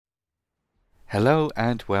Hello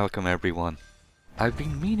and welcome everyone. I've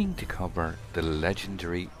been meaning to cover the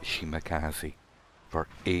legendary Shimakaze for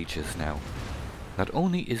ages now. Not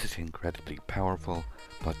only is it incredibly powerful,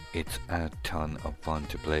 but it's a ton of fun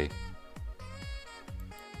to play.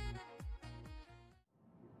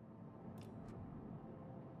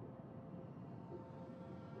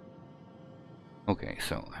 Okay,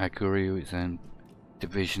 so Hakuryu is in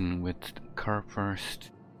division with Kurfürst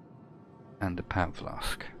and the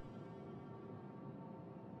Pavlovsk.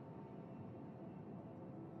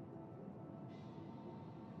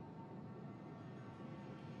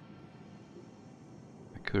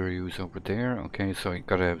 Hakuryu's over there. Okay, so I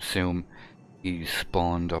gotta assume he's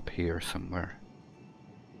spawned up here somewhere.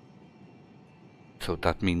 So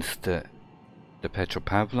that means the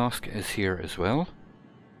Petropavlovsk is here as well.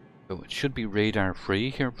 So it should be radar free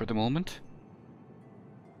here for the moment.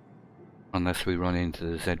 Unless we run into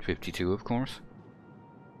the Z-52, of course.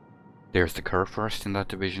 There's the Kurfürst in that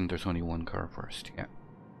division. There's only one Kurfürst, yeah.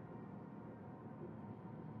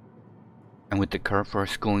 And with the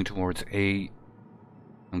Kurfürst going towards A,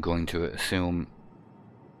 I'm going to assume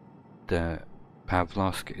the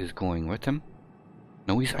Pavlovsk is going with him.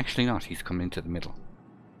 No, he's actually not. He's come into the middle.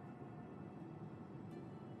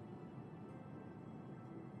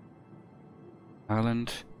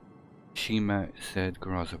 Ireland. Shima said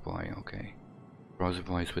Grozovoi, okay.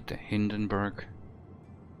 Grozovoi's with the Hindenburg.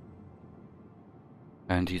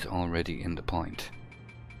 And he's already in the point.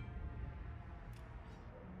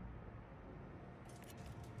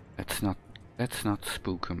 Let's not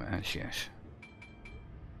spook him as yet.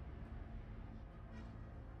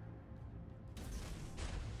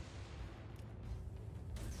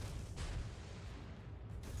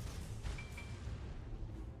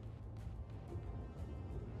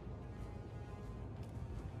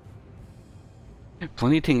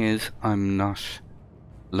 Funny thing is, I'm not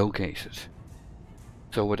located.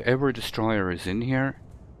 So whatever destroyer is in here,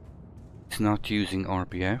 it's not using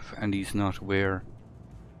RPF and he's not aware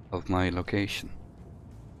of my location.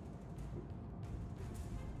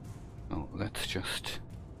 So let's just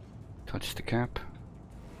touch the cap.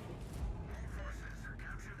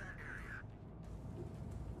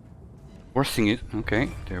 Forcing it. Okay,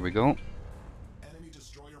 there we go. Enemy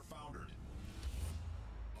destroyer foundered.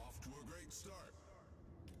 Off to a great start.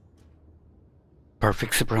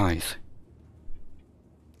 Perfect surprise.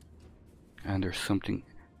 And there's something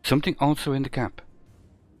also in the cap.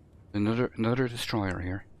 Another destroyer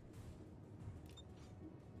here.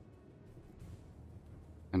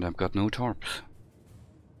 And I've got no torps.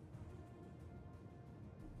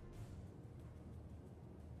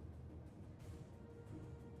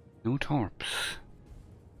 No torps.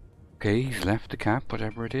 Okay, he's left the cap,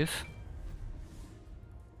 whatever it is.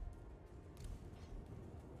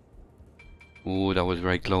 Oh, that was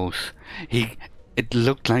very close. It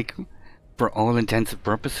looked like, for all intents and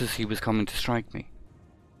purposes, he was coming to strike me.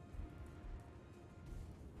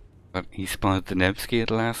 But he spotted the Nevsky at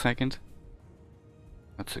the last second.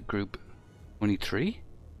 That's a group 23.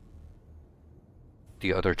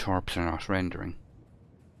 The other torps are not rendering.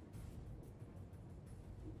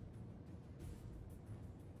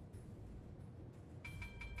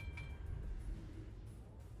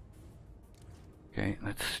 Okay,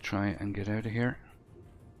 let's try and get out of here.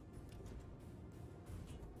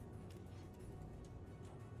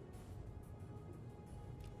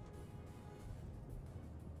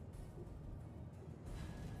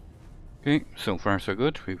 Okay, so far so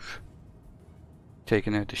good. We've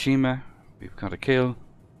taken out the Shima. We've got a kill.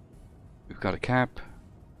 We've got a cap.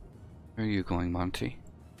 Where are you going, Monty?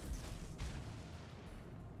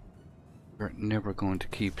 You're never going to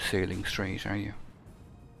keep sailing straight, are you?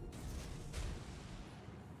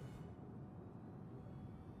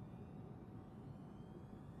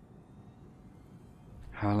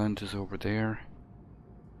 Holland is over there.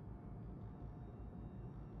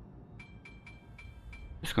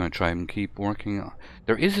 Just going to try and keep working on.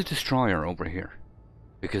 There is a destroyer over here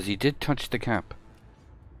because he did touch the cap.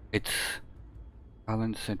 It's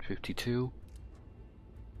Holland Z-52.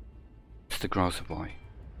 It's the Grozovoi.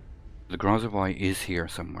 The Grozovoi is here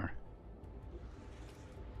somewhere.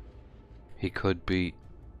 He could be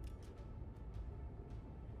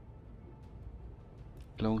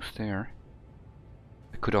close there.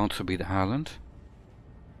 It could also be the Holland.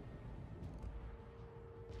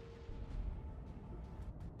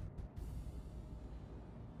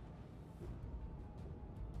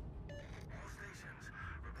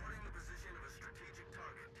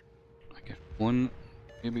 I get one,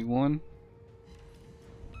 maybe one.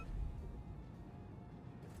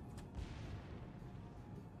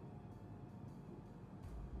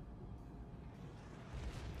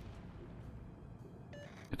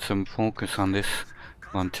 get some focus on this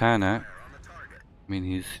Montana. I mean,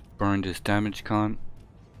 he's burned his damage con.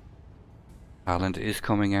 Haaland is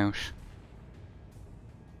coming out.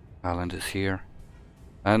 Haaland is here.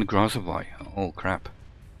 And Grozovoi. Oh crap.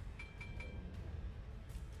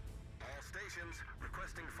 All stations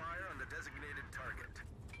requesting fire on the designated target.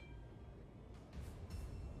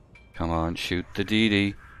 Come on, shoot the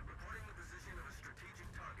DD. Reporting the position of a strategic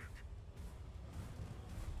target.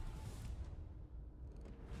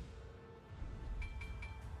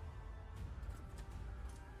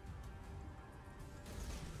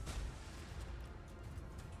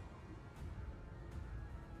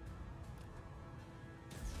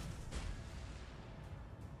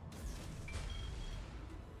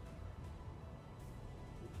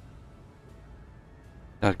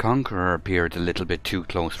 That Conqueror appeared a little bit too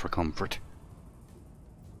close for comfort.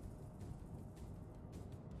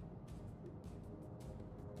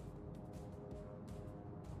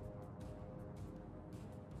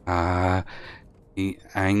 Ah, he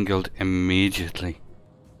angled immediately.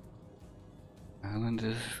 Haaland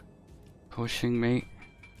is pushing me.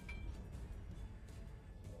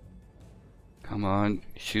 Come on,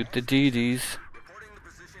 shoot the DDs. Reporting the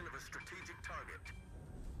position of a strategic target.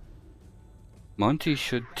 Monty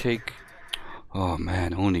should take... Oh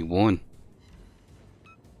man, only one.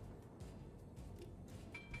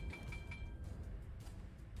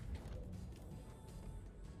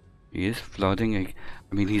 He is flooding.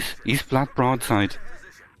 I mean, he's flat broadside.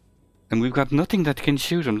 And we've got nothing that can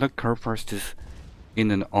shoot him. Look, Kurfürst is in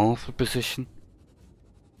an awful position.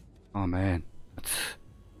 Oh man,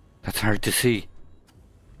 that's hard to see.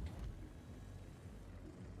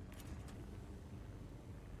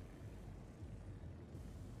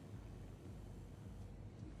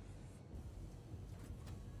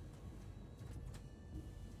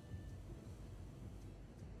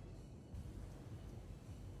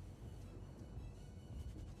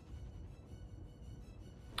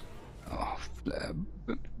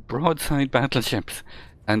 Broadside battleships,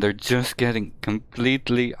 and they're just getting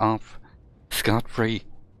completely off scot-free.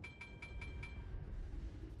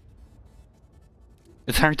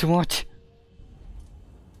 It's hard to watch.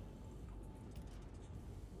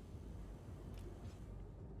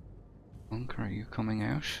 Bunker, are you coming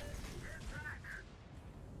out?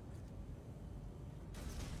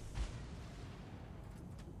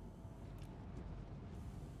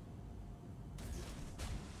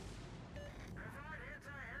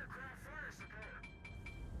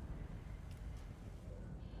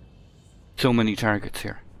 So many targets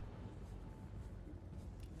here.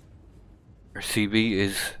 Our CB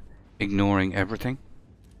is ignoring everything.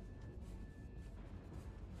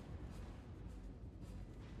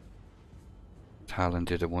 Talon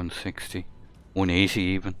did a 160, 180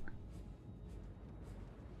 even.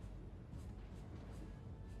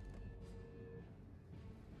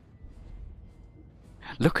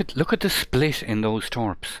 Look at the split in those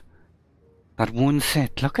torps. That one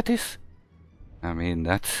set. Look at this. I mean,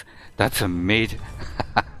 that's a mid.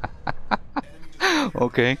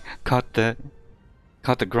 Okay, caught the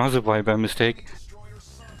Grozovoi by mistake.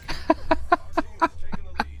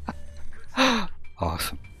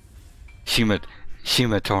 Awesome.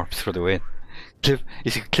 Shima torps for the win. You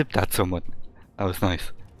should clip that somewhat. That was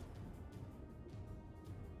nice.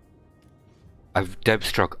 I've deb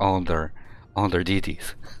struck all their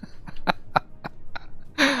DDs.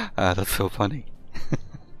 That's so funny.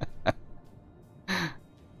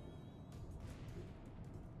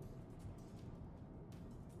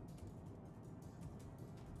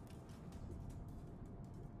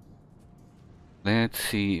 Let's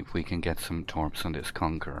see if we can get some torps on this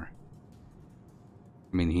Conqueror.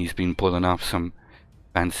 I mean, he's been pulling off some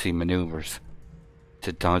fancy maneuvers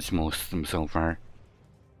to dodge most of them so far.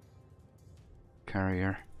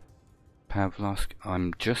 Carrier. Pavlovsk.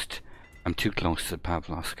 I'm too close to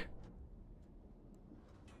Pavlovsk.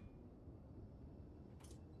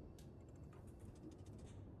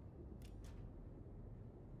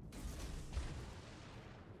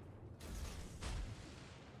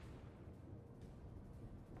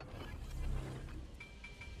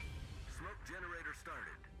 Generator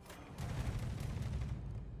started.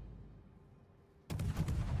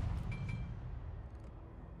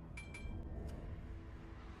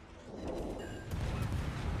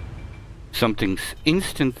 Something's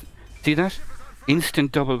instant. See that?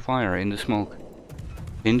 Instant double fire in the smoke.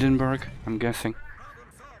 Hindenburg, I'm guessing. Problem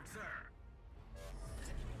solved, sir.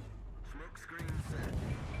 Smoke screen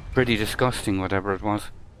set. Pretty disgusting, whatever it was.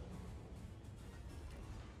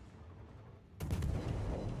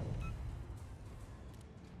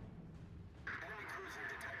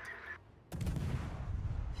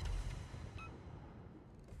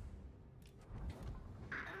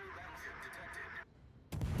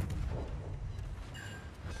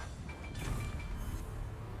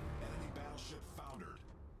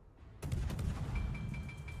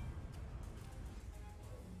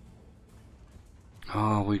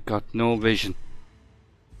 Oh, we've got no vision.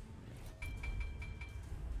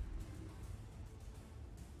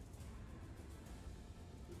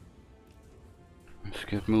 Let's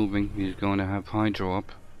get moving. He's going to have hydro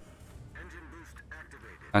up. Engine boost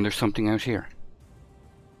activated. And there's something out here.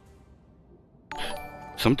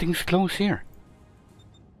 Something's close here.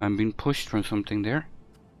 I'm being pushed from something there.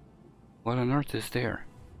 What on earth is there?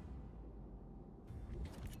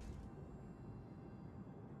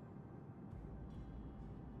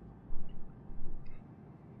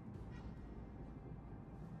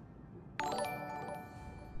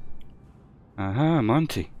 Aha,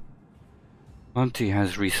 Monty. Monty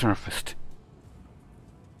has resurfaced.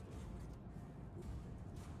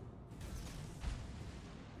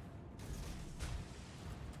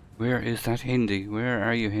 Where is that Hindi? Where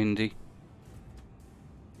are you, Hindi?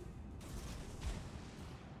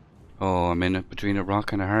 Oh, I'm in between a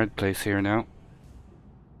rock and a hard place here now.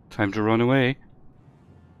 Time to run away.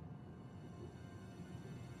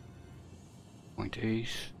 0.8.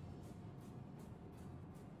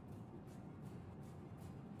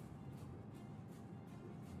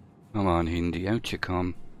 Come on, Hindi, out you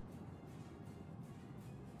come.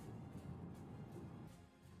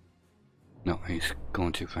 No, he's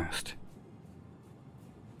going too fast.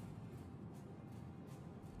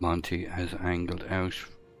 Monty has angled out.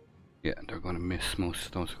 Yeah, they're going to miss. Most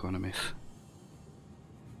of those are going to miss.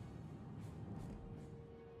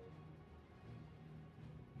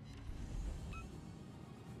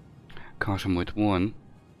 Caught him with one.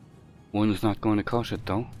 One's not going to cut it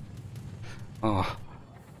though. Oh,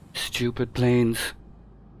 stupid planes.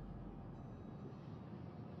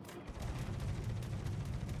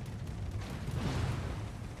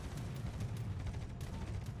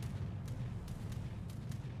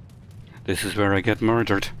 This is where I get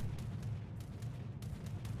murdered.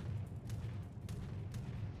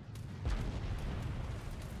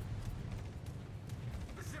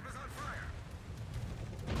 The ship is on fire.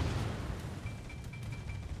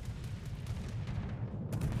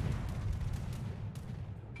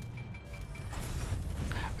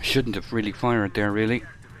 I shouldn't have really fired there, really.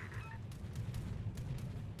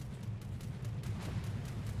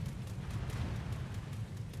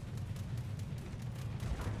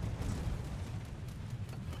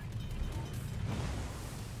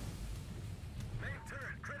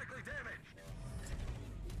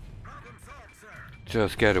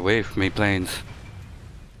 Just get away from me, planes.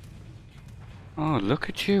 Oh, look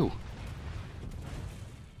at you.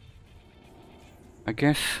 I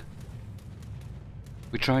guess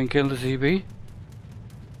we try and kill the ZB.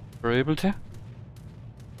 We're able to.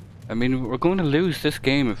 I mean, we're going to lose this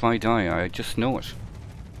game if I die. I just know it.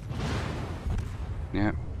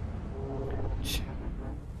 Yeah.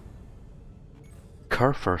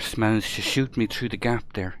 Kerr first managed to shoot me through the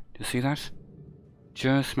gap there. Do you see that?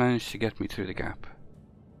 Just managed to get me through the gap.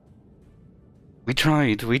 We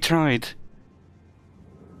tried, we tried.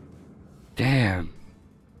 Damn.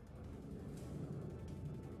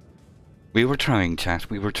 We were trying, chat,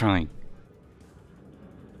 we were trying.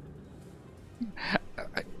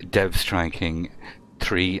 Devs striking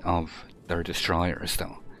 3 of their destroyers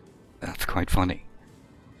though. That's quite funny.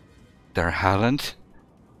 Their Halland,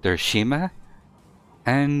 their Shima,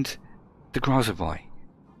 and the Grozavoy.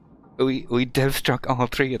 We dev struck all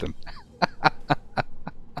 3 of them.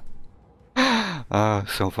 Ah,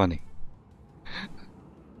 so funny.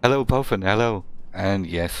 Hello, Puffin, hello. And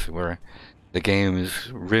yes, the game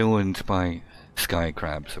is ruined by sky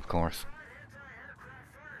crabs, of course.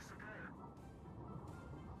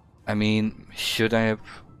 I mean, should I have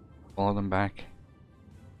fallen back?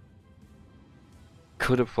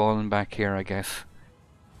 Could have fallen back here, I guess.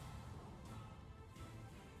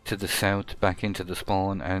 To the south, back into the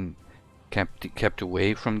spawn, and kept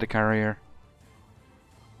away from the carrier.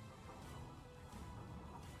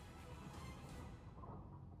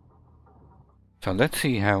 So let's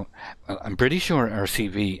see how. I'm pretty sure our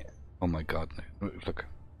CV. Oh my God! Look,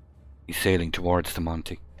 he's sailing towards the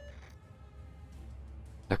Monty.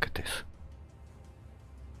 Look at this.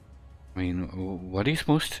 I mean, what are you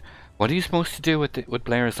supposed to do with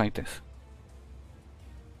players like this?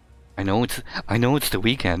 I know it's the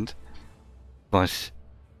weekend, but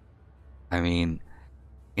I mean,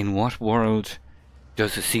 in what world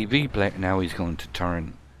does a CV play? Now he's going to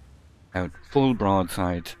turn out full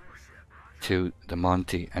broadside to the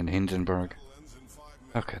Monty and Hindenburg.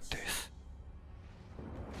 Look at this.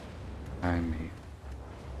 I mean,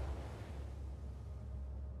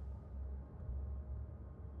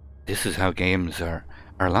 this is how games are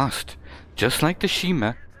lost. Just like the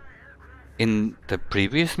Shima in the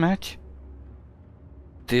previous match.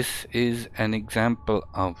 This is an example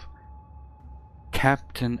of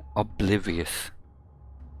Captain Oblivious.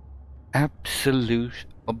 Absolute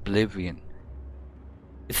oblivion.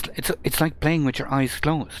 It's like playing with your eyes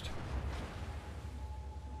closed.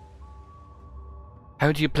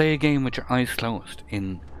 How do you play a game with your eyes closed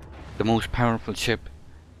in the most powerful ship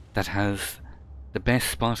that has the best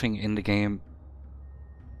spotting in the game?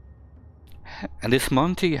 And this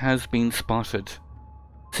Monty has been spotted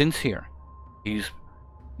since here. He's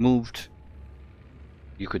moved,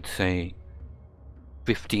 you could say,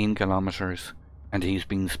 15 kilometers, and he's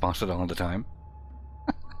been spotted all the time.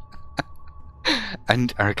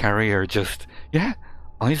 And our carrier just, yeah,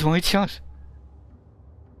 eyes wide shut.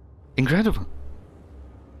 Incredible.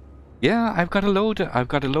 Yeah, I've got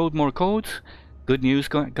to load more codes. Good news,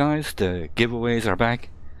 guys, the giveaways are back.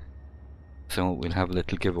 So we'll have a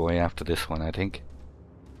little giveaway after this one, I think.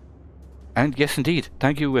 And yes, indeed,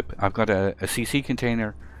 thank you, Whip. I've got a CC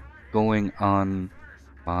container going on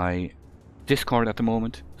my Discord at the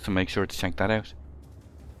moment, so make sure to check that out.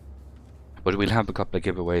 But we'll have a couple of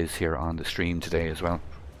giveaways here on the stream today as well.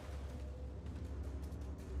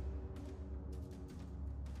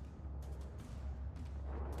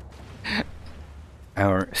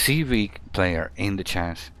 Our CV player in the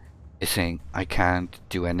chat is saying, I can't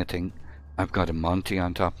do anything. I've got a Monty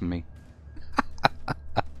on top of me.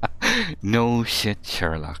 No shit,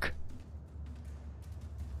 Sherlock.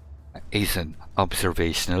 He's an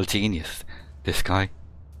observational genius, this guy.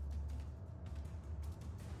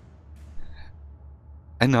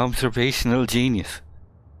 An observational genius.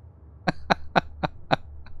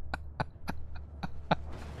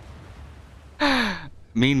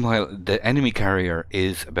 Meanwhile, the enemy carrier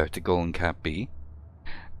is about to go in Cap B.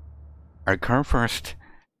 Our car first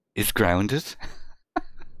is grounded.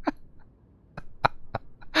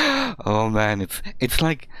 Oh man, it's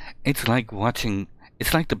like watching.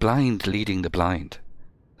 It's like the blind leading the blind.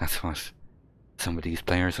 That's what some of these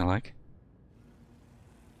players are like.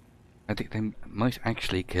 I think they might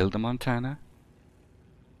actually kill the Montana.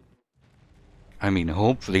 I mean,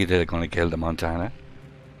 hopefully they're going to kill the Montana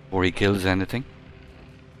before he kills anything.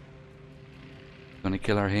 Going to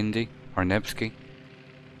kill our Hindi, our Nevsky.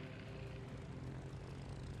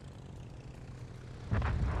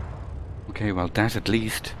 Okay, well, that at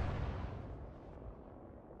least.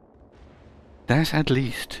 That at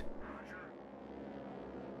least.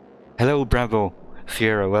 Hello, Bravo.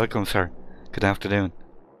 Sierra, welcome, sir. Good afternoon.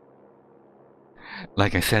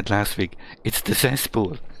 Like I said last week, it's the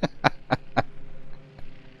cesspool.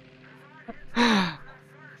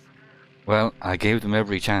 Well, I gave them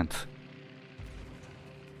every chance.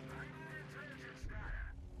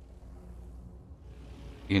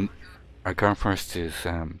 Our car first is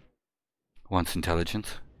wants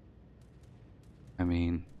intelligence. I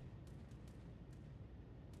mean,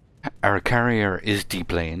 our carrier is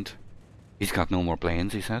deplaned. He's got no more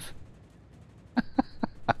planes, he says.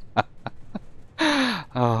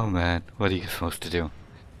 Oh man, what are you supposed to do?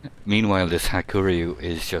 Meanwhile, this Hakuryu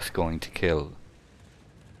is just going to kill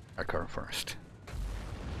our car first.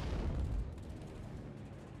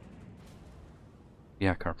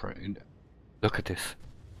 Yeah, car first. Look at this.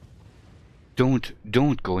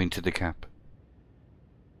 Don't go into the cap.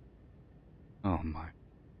 Oh my.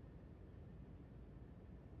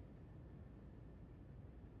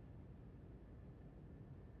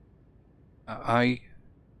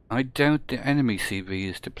 I doubt the enemy CV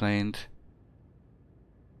is deplaned.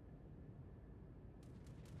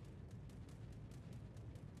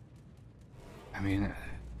 I mean,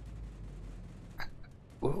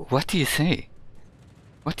 what do you say?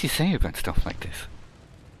 What do you say about stuff like this?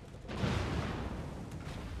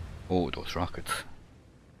 Oh, those rockets.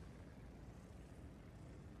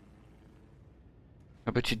 How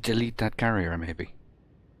about you delete that carrier, maybe?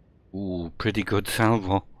 Ooh, pretty good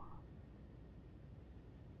salvo.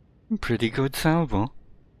 Pretty good salvo.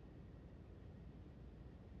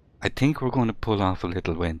 I think we're going to pull off a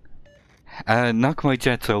little win. Knock my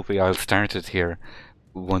jet, Sophie. I'll start it here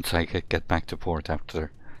once I get back to port after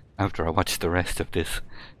I watch the rest of this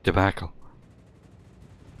debacle.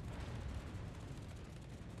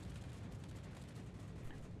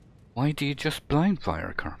 Why do you just blind fire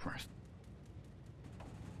a car first?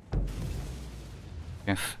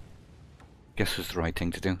 Guess it's the right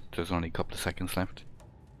thing to do. There's only a couple of seconds left.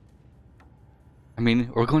 I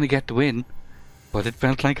mean, we're going to get the win, but it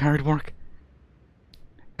felt like hard work.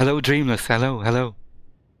 Hello, Dreamless. Hello.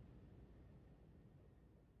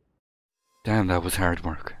 Damn, that was hard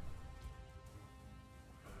work.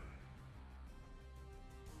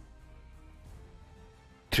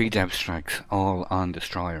 Three depth strikes, all on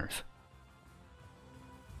destroyers.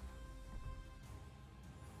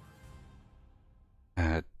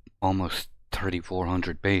 Almost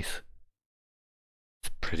 3400 base.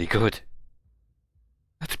 It's pretty good.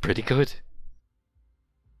 That's pretty good.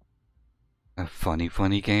 A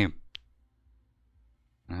funny game.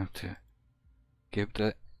 I have to give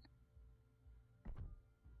the...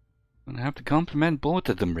 I have to compliment both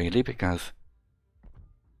of them really, because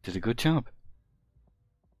did a good job.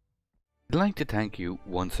 I'd like to thank you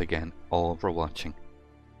once again all for watching.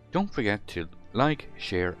 Don't forget to like,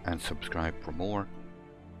 share and subscribe for more.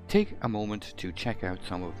 Take a moment to check out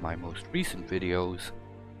some of my most recent videos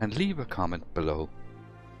and leave a comment below.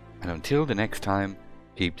 And until the next time,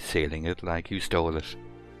 keep sailing it like you stole it.